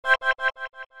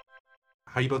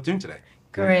How are you both doing today?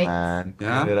 Great. Man,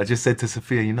 Yeah. good. I just said to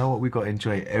Sophia, you know what? We got to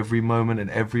enjoy every moment and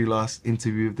every last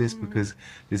interview of this because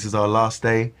this is our last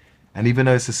day. And even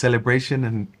though it's a celebration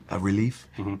and a relief,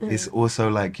 it's also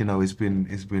like, it's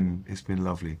been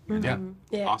lovely. Yeah.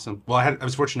 Yeah. Awesome. Well, I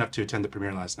was fortunate enough to attend the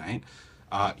premiere last night.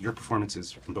 Your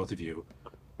performances from both of you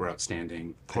were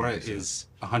outstanding. Cora you, sir. is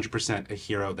 100% a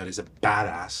hero that is a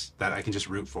badass that I can just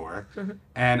root for.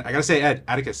 And I gotta say,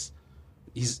 Atticus,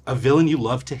 he's a villain you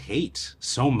love to hate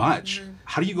so much.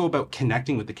 How do you go about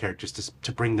connecting with the characters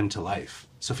to bring them to life?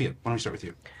 Sophia, why don't we start with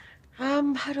you?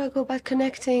 How do I go about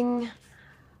connecting?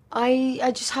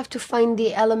 I just have to find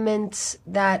the elements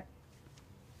that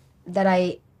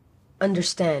I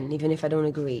understand, even if I don't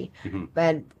agree.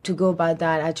 But to go about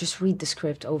that, I just read the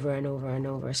script over and over and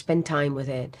over, spend time with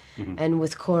it. And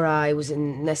with Cora, it was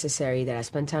necessary that I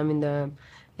spend time in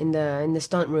the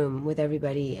stunt room with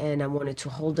everybody, and I wanted to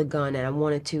hold a gun, and I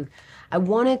wanted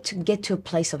to get to a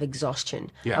place of exhaustion.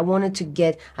 Yeah.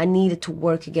 I needed to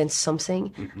work against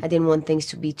something. I didn't want things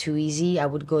to be too easy. I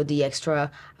would do the extra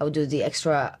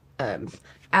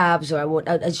abs, or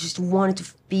I just wanted to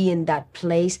be in that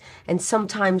place. And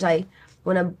sometimes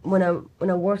when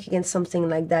I work against something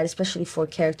like that, especially for a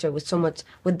character with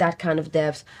with that kind of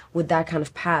depth, with that kind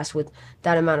of past, with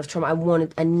that amount of trauma,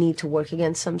 I need to work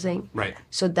against something. Right.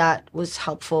 So that was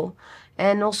helpful.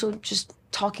 And also just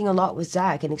talking a lot with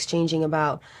Zack and exchanging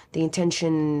about the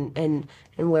intention and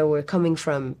where we're coming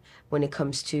from when it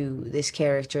comes to this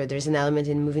character. There's an element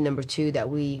in movie number 2 that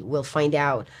we will find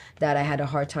out that I had a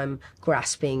hard time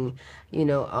grasping,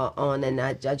 on, and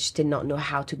I just did not know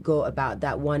how to go about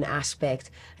that one aspect,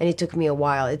 and it took me a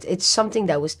while. It's something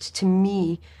that was, to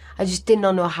me, I just did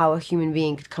not know how a human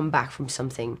being could come back from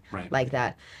something Right. like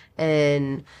that,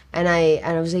 and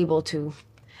I was able to,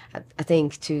 I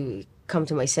think, to come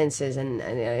to my senses, and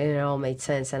it all made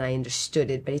sense, and I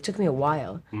understood it. But it took me a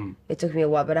while. It took me a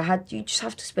while, but you just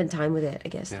have to spend time with it, I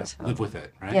guess. Yeah. That's how. Live with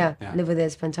it, right? Yeah, live with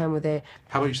it, spend time with it.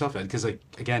 How about yourself, Ed? Because, like,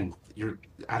 again,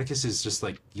 Atticus is just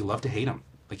like, you love to hate him.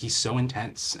 Like, he's so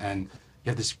intense, and you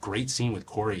have this great scene with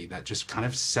Corey that just kind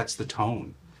of sets the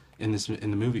tone in the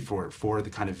movie for the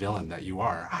kind of villain that you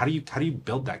are. How do you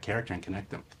build that character and connect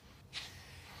them?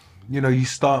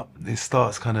 It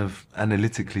starts kind of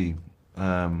analytically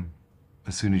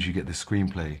as soon as you get the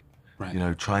screenplay,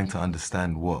 Right. trying to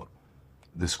understand what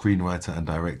the screenwriter and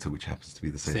director, which happens to be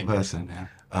the same person,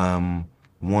 yeah.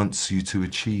 wants you to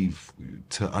achieve,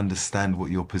 to understand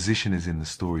what your position is in the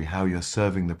story, how you're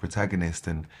serving the protagonist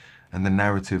and the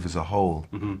narrative as a whole.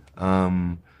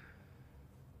 And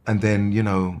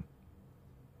then,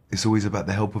 it's always about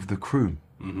the help of the crew,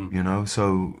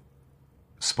 So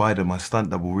Spider, my stunt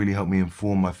double, really helped me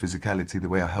inform my physicality, the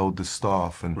way I held the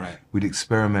staff, and Right. we'd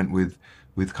experiment with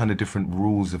kind of different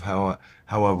rules of how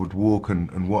I would walk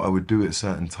and what I would do at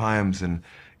certain times. And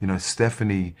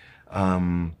Stephanie,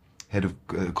 head of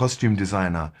costume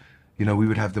designer, we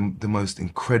would have the most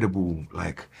incredible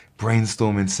like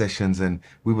brainstorming sessions, and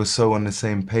we were so on the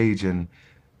same page. And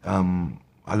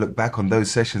I look back on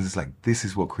those sessions, it's like, this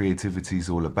is what creativity is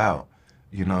all about.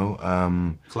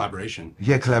 Collaboration.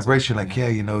 Yeah, collaboration. Like,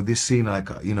 this scene,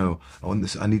 like, I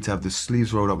need to have the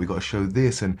sleeves rolled up. We got to show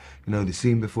this, and the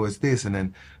scene before is this, and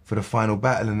then for the final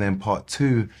battle, and then part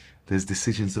 2, there's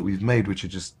decisions that we've made, which are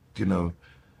just,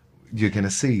 you're gonna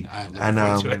see. I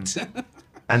look forward to it.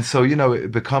 And so,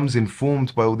 it becomes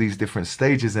informed by all these different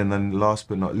stages, and then last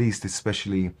but not least,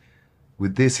 especially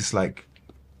with this, it's like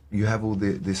you have all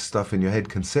this stuff in your head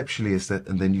conceptually,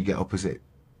 and then you get opposite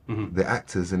the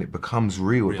actors, and it becomes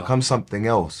real. It becomes something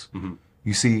else.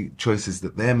 You see choices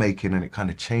that they're making, and it kind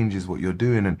of changes what you're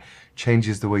doing and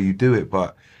changes the way you do it.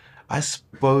 But I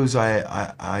suppose I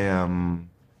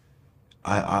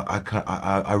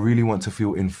really want to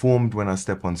feel informed when I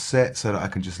step on set, so that I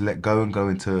can just let go and go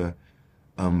into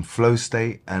flow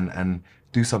state and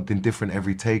do something different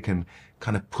every take, and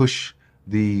kind of push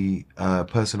the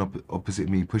person opposite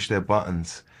me, push their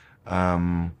buttons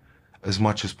as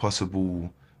much as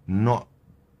possible. Not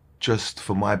just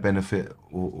for my benefit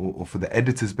or for the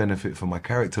editor's benefit for my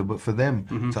character, but for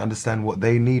them, to understand what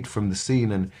they need from the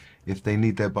scene. And if they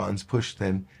need their buttons pushed,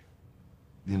 then,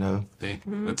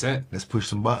 That's it. let's push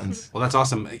some buttons. Well, that's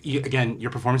awesome. Again,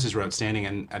 your performances were outstanding,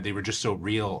 and they were just so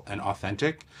real and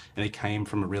authentic, and they came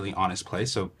from a really honest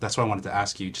place. So that's why I wanted to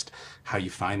ask you just how you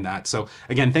find that. So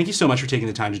again, thank you so much for taking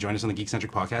the time to join us on the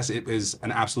Geekcentric podcast. It was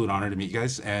an absolute honor to meet you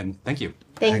guys, and thank you.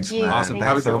 Thank Thanks, you. man. Awesome. Thank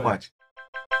Have a Thanks good so one. much.